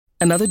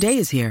Another day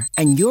is here,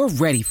 and you're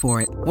ready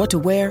for it. What to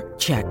wear?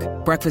 Check.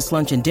 Breakfast,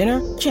 lunch, and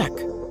dinner? Check.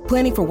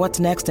 Planning for what's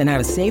next and how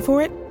to save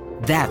for it?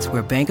 That's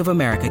where Bank of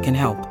America can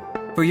help.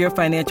 For your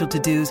financial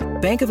to-dos,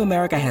 Bank of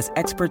America has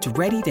experts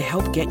ready to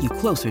help get you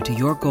closer to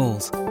your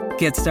goals.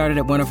 Get started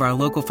at one of our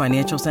local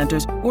financial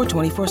centers or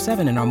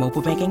 24/7 in our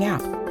mobile banking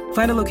app.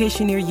 Find a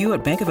location near you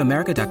at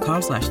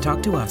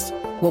bankofamerica.com/talktous.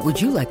 What would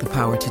you like the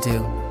power to do?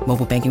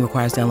 Mobile banking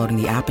requires downloading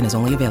the app and is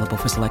only available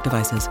for select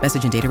devices.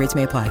 Message and data rates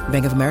may apply.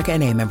 Bank of America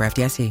N.A., member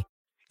FDIC.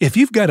 If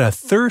you've got a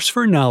thirst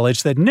for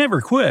knowledge that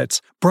never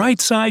quits,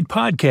 Brightside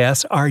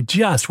Podcasts are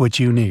just what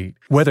you need.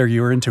 Whether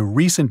you're into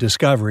recent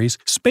discoveries,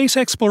 space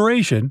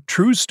exploration,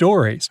 true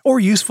stories, or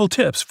useful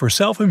tips for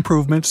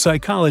self-improvement,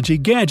 psychology,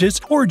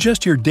 gadgets, or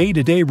just your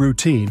day-to-day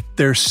routine,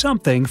 there's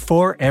something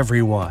for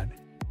everyone.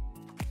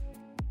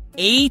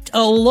 8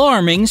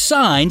 alarming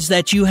signs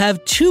that you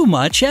have too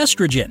much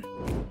estrogen.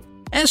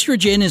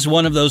 Estrogen is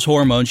one of those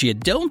hormones you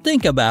don't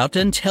think about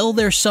until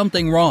there's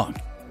something wrong.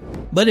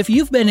 But if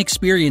you've been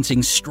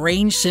experiencing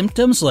strange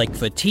symptoms like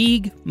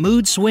fatigue,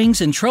 mood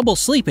swings, and trouble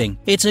sleeping,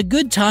 it's a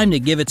good time to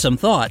give it some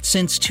thought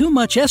since too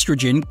much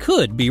estrogen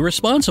could be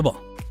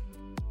responsible.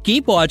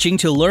 Keep watching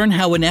to learn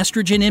how an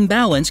estrogen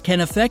imbalance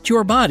can affect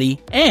your body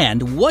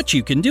and what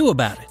you can do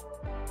about it.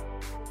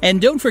 And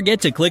don't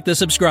forget to click the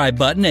subscribe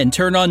button and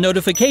turn on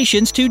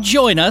notifications to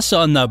join us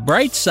on the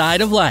bright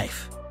side of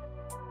life.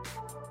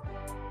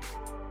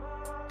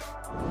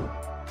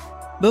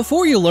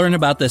 Before you learn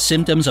about the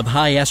symptoms of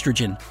high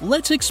estrogen,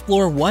 let's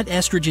explore what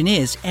estrogen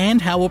is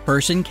and how a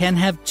person can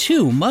have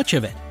too much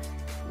of it.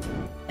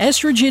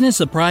 Estrogen is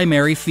the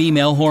primary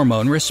female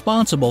hormone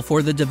responsible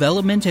for the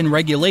development and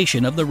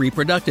regulation of the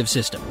reproductive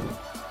system.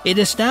 It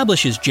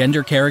establishes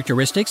gender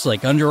characteristics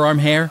like underarm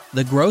hair,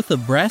 the growth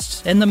of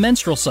breasts, and the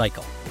menstrual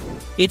cycle.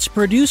 It's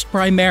produced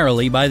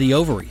primarily by the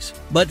ovaries,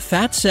 but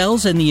fat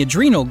cells and the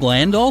adrenal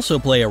gland also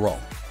play a role.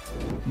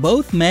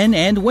 Both men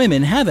and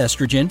women have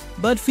estrogen,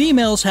 but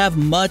females have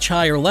much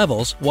higher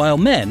levels, while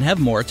men have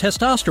more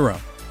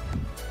testosterone.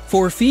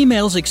 For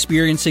females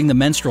experiencing the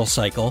menstrual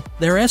cycle,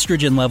 their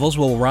estrogen levels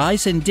will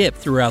rise and dip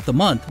throughout the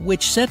month,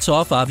 which sets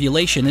off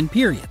ovulation and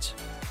periods.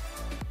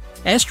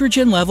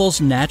 Estrogen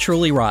levels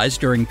naturally rise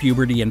during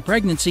puberty and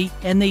pregnancy,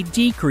 and they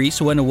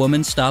decrease when a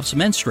woman stops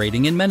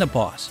menstruating in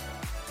menopause.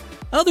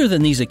 Other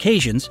than these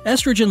occasions,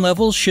 estrogen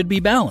levels should be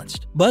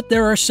balanced, but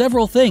there are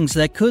several things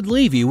that could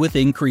leave you with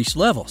increased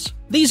levels.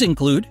 These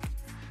include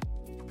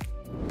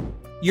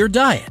your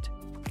diet.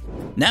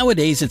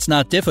 Nowadays, it's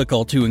not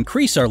difficult to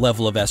increase our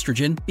level of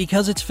estrogen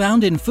because it's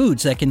found in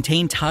foods that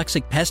contain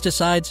toxic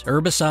pesticides,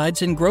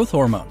 herbicides, and growth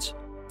hormones.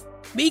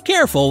 Be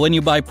careful when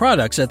you buy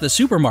products at the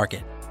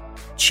supermarket.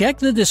 Check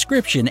the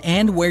description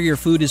and where your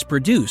food is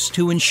produced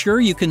to ensure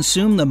you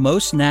consume the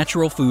most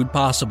natural food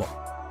possible,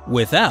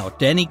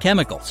 without any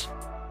chemicals.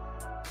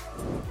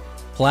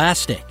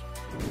 Plastic.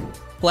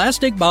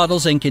 Plastic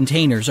bottles and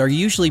containers are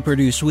usually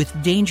produced with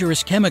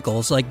dangerous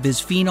chemicals like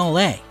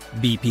bisphenol A,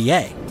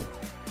 BPA.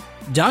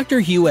 Dr.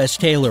 Hugh S.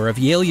 Taylor of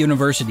Yale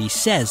University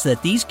says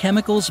that these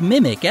chemicals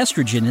mimic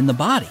estrogen in the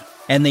body,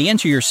 and they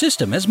enter your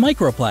system as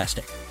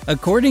microplastic.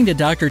 According to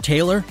Dr.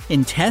 Taylor,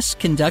 in tests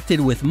conducted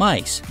with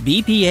mice,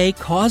 BPA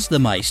caused the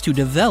mice to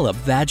develop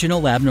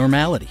vaginal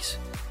abnormalities.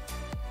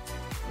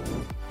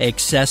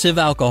 Excessive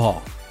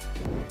alcohol.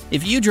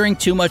 If you drink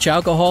too much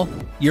alcohol,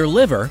 your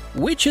liver,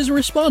 which is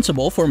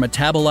responsible for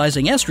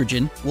metabolizing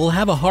estrogen, will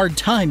have a hard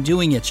time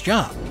doing its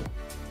job.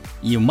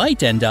 You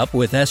might end up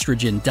with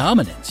estrogen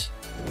dominance.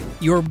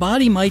 Your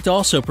body might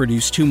also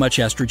produce too much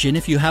estrogen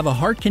if you have a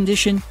heart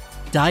condition,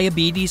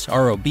 diabetes,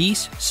 are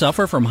obese,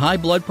 suffer from high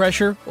blood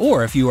pressure,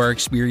 or if you are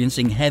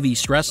experiencing heavy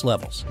stress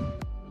levels.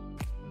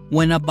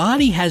 When a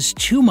body has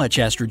too much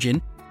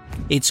estrogen,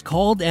 it's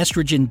called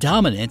estrogen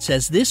dominance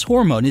as this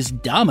hormone is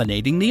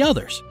dominating the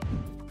others.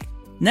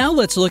 Now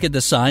let's look at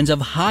the signs of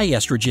high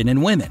estrogen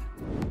in women.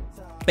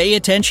 Pay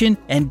attention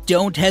and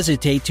don't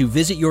hesitate to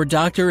visit your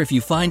doctor if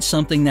you find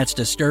something that's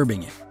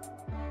disturbing you.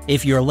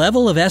 If your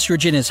level of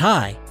estrogen is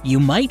high, you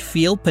might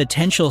feel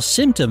potential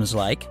symptoms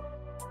like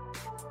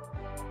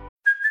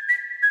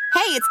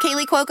Hey, it's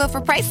Kaylee Cuoco for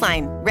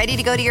Priceline. Ready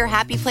to go to your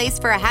happy place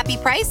for a happy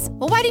price?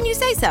 Well, why didn't you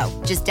say so?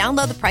 Just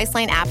download the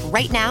Priceline app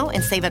right now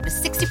and save up to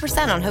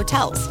 60% on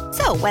hotels.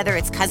 So whether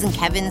it's Cousin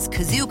Kevin's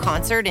Kazoo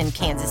Concert in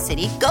Kansas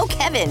City, go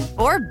Kevin,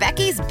 or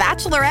Becky's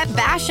Bachelorette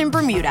Bash in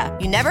Bermuda,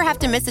 you never have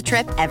to miss a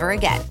trip ever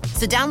again.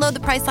 So download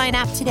the Priceline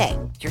app today.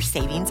 Your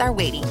savings are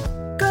waiting.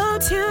 Go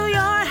to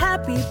your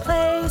happy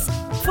place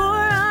for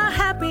a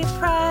happy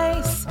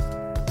price.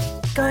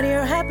 Go to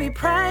your happy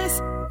price,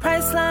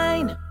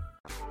 Priceline.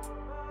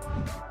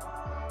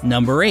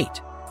 Number 8.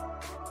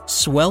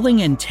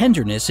 Swelling and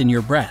tenderness in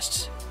your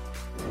breasts.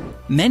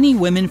 Many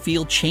women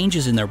feel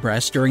changes in their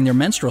breasts during their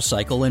menstrual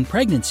cycle and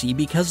pregnancy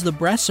because the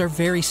breasts are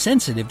very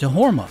sensitive to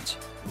hormones.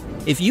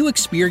 If you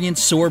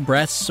experience sore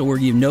breasts or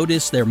you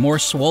notice they're more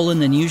swollen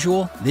than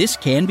usual, this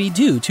can be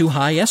due to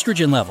high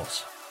estrogen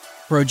levels.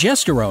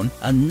 Progesterone,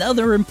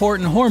 another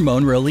important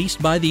hormone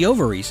released by the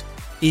ovaries,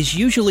 is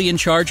usually in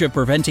charge of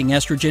preventing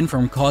estrogen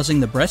from causing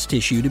the breast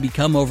tissue to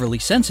become overly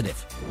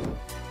sensitive.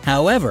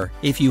 However,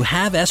 if you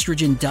have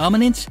estrogen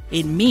dominance,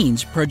 it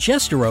means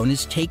progesterone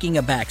is taking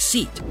a back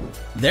seat.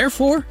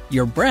 Therefore,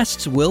 your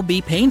breasts will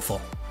be painful.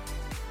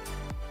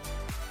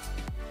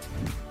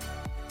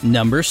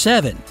 Number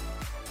 7.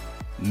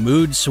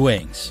 Mood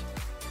swings.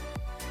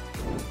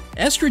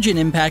 Estrogen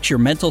impacts your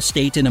mental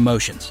state and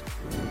emotions.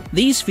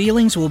 These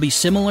feelings will be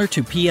similar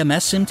to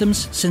PMS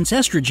symptoms since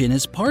estrogen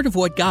is part of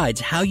what guides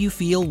how you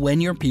feel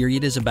when your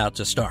period is about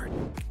to start.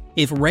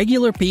 If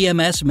regular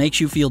PMS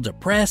makes you feel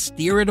depressed,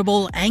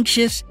 irritable,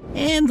 anxious,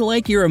 and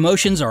like your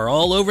emotions are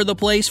all over the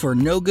place for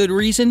no good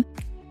reason,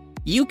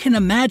 you can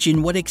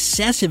imagine what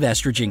excessive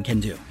estrogen can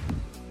do.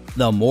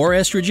 The more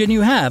estrogen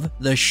you have,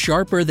 the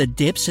sharper the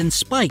dips and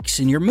spikes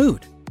in your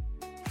mood.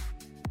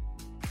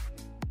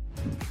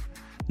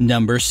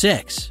 Number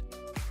 6.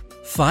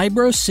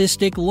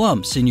 Fibrocystic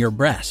lumps in your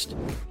breast.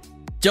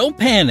 Don't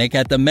panic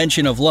at the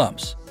mention of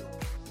lumps.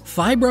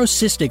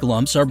 Fibrocystic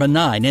lumps are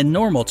benign and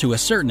normal to a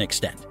certain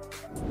extent.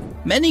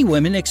 Many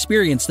women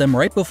experience them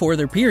right before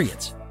their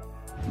periods.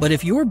 But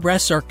if your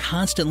breasts are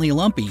constantly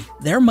lumpy,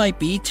 there might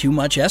be too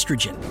much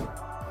estrogen.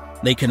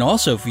 They can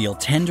also feel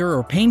tender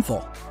or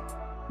painful.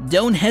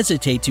 Don't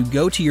hesitate to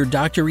go to your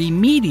doctor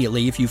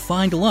immediately if you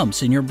find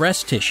lumps in your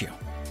breast tissue.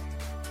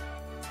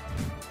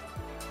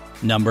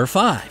 Number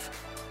 5.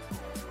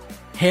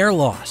 Hair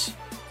loss.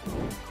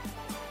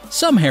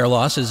 Some hair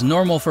loss is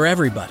normal for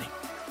everybody.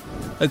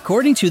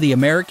 According to the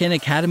American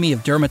Academy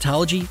of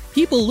Dermatology,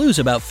 people lose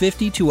about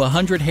 50 to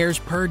 100 hairs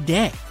per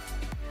day.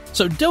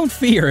 So don't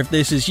fear if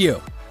this is you.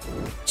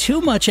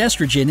 Too much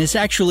estrogen is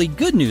actually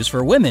good news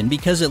for women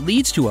because it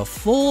leads to a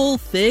full,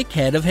 thick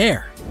head of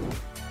hair.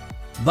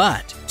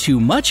 But too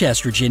much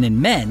estrogen in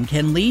men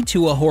can lead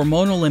to a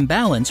hormonal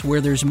imbalance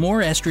where there's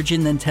more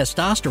estrogen than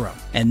testosterone,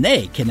 and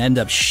they can end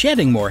up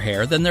shedding more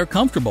hair than they're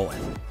comfortable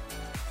with.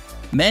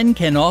 Men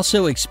can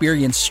also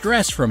experience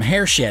stress from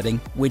hair shedding,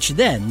 which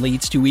then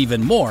leads to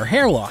even more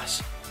hair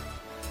loss.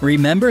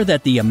 Remember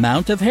that the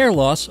amount of hair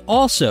loss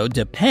also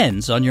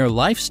depends on your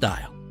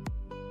lifestyle.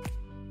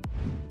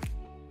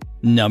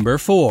 Number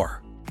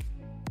 4.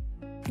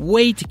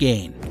 Weight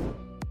gain.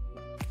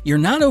 You're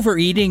not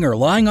overeating or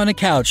lying on a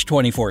couch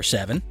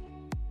 24/7.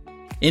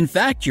 In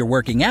fact, you're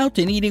working out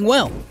and eating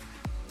well.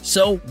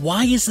 So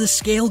why is the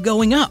scale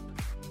going up?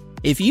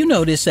 If you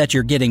notice that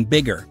you're getting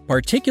bigger,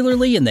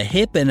 particularly in the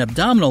hip and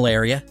abdominal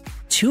area,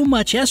 too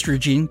much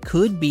estrogen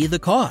could be the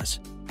cause.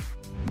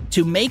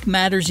 To make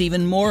matters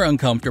even more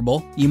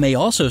uncomfortable, you may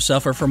also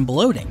suffer from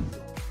bloating.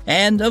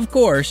 And of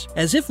course,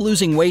 as if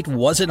losing weight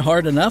wasn't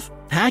hard enough,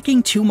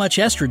 packing too much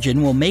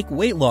estrogen will make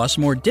weight loss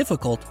more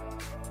difficult,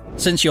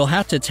 since you'll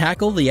have to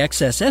tackle the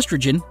excess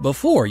estrogen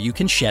before you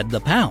can shed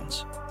the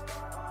pounds.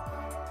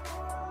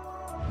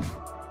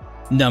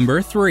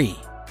 Number 3.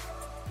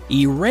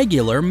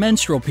 Irregular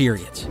menstrual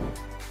periods.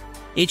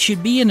 It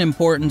should be an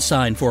important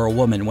sign for a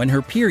woman when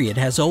her period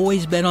has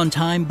always been on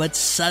time but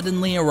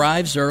suddenly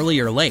arrives early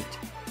or late.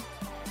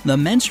 The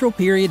menstrual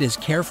period is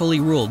carefully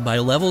ruled by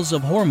levels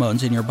of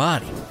hormones in your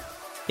body.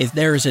 If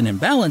there is an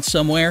imbalance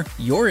somewhere,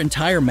 your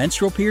entire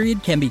menstrual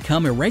period can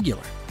become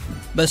irregular.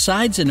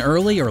 Besides an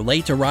early or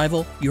late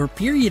arrival, your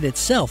period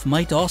itself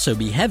might also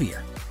be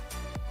heavier.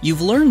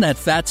 You've learned that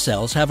fat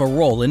cells have a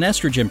role in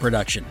estrogen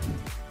production.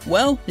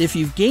 Well, if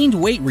you've gained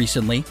weight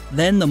recently,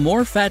 then the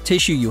more fat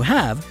tissue you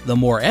have, the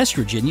more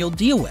estrogen you'll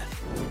deal with.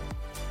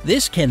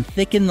 This can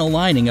thicken the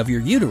lining of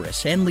your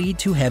uterus and lead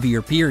to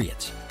heavier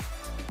periods.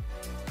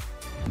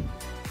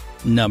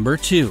 Number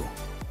 2.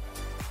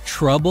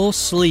 Trouble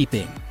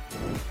sleeping.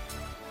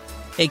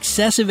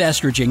 Excessive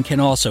estrogen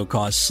can also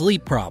cause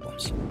sleep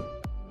problems.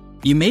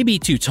 You may be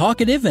too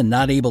talkative and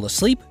not able to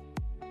sleep.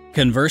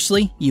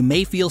 Conversely, you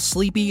may feel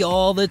sleepy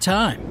all the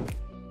time.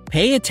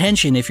 Pay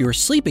attention if your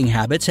sleeping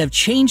habits have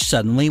changed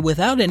suddenly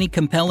without any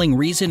compelling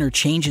reason or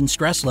change in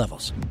stress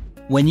levels.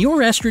 When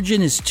your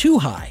estrogen is too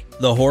high,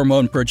 the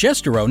hormone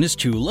progesterone is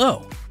too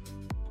low.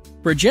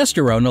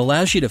 Progesterone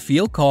allows you to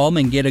feel calm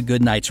and get a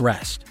good night's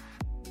rest.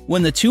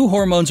 When the two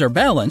hormones are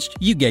balanced,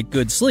 you get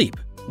good sleep.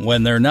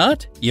 When they're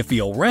not, you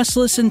feel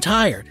restless and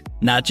tired,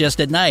 not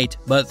just at night,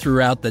 but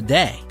throughout the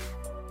day.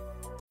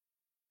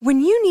 When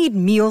you need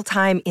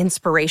mealtime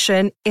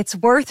inspiration, it's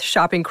worth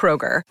shopping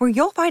Kroger, where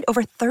you'll find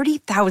over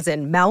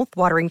 30,000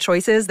 mouth-watering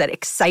choices that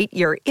excite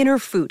your inner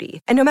foodie.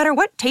 And no matter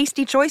what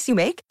tasty choice you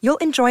make, you'll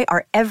enjoy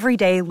our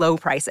everyday low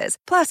prices,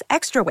 plus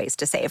extra ways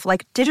to save,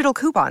 like digital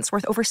coupons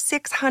worth over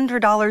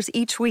 $600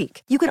 each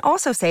week. You can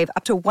also save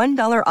up to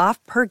 $1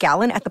 off per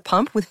gallon at the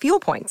pump with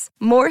fuel points.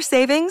 More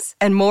savings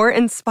and more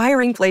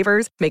inspiring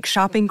flavors make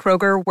shopping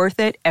Kroger worth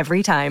it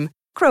every time.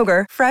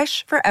 Kroger,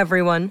 fresh for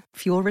everyone.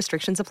 Fuel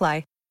restrictions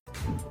apply.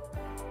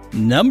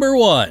 Number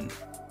 1.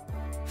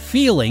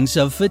 Feelings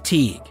of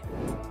fatigue.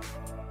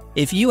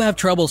 If you have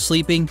trouble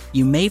sleeping,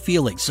 you may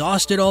feel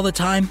exhausted all the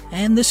time,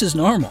 and this is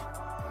normal.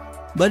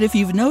 But if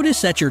you've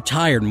noticed that you're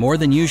tired more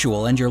than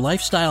usual and your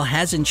lifestyle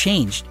hasn't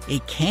changed,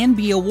 it can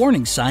be a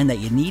warning sign that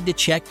you need to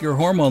check your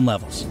hormone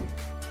levels.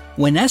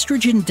 When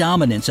estrogen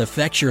dominance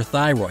affects your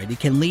thyroid, it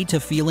can lead to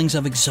feelings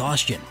of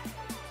exhaustion.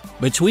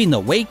 Between the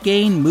weight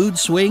gain, mood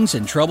swings,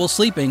 and trouble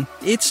sleeping,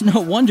 it's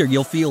no wonder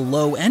you'll feel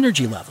low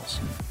energy levels.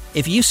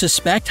 If you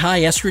suspect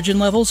high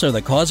estrogen levels are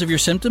the cause of your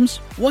symptoms,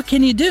 what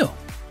can you do?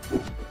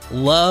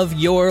 Love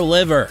your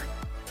liver.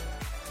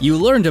 You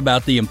learned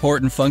about the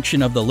important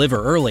function of the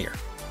liver earlier,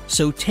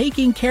 so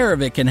taking care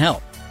of it can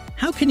help.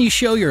 How can you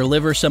show your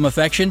liver some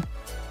affection?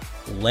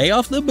 Lay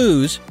off the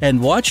booze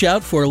and watch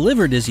out for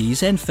liver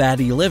disease and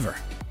fatty liver.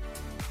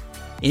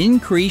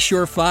 Increase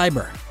your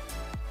fiber.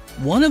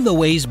 One of the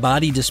ways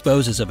body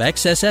disposes of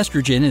excess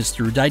estrogen is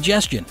through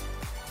digestion.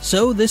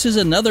 So this is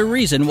another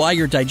reason why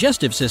your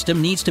digestive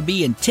system needs to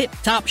be in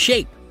tip-top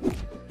shape.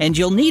 And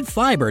you'll need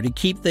fiber to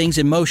keep things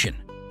in motion.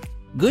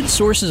 Good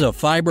sources of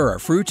fiber are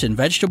fruits and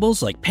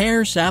vegetables like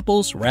pears,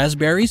 apples,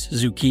 raspberries,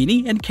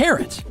 zucchini, and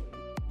carrots.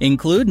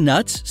 Include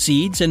nuts,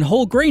 seeds, and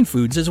whole grain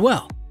foods as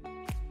well.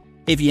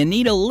 If you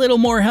need a little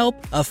more help,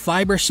 a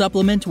fiber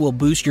supplement will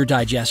boost your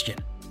digestion.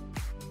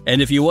 And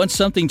if you want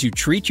something to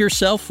treat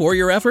yourself for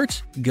your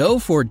efforts, go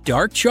for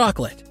dark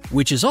chocolate,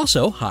 which is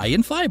also high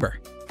in fiber.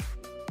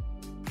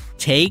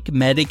 Take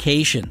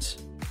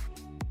medications.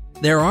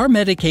 There are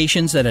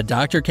medications that a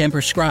doctor can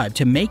prescribe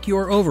to make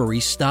your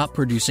ovaries stop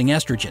producing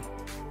estrogen.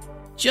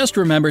 Just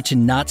remember to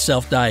not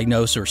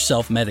self-diagnose or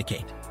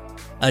self-medicate.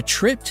 A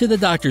trip to the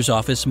doctor's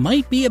office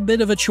might be a bit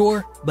of a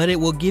chore, but it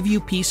will give you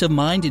peace of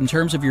mind in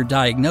terms of your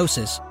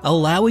diagnosis,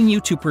 allowing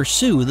you to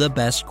pursue the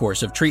best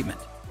course of treatment.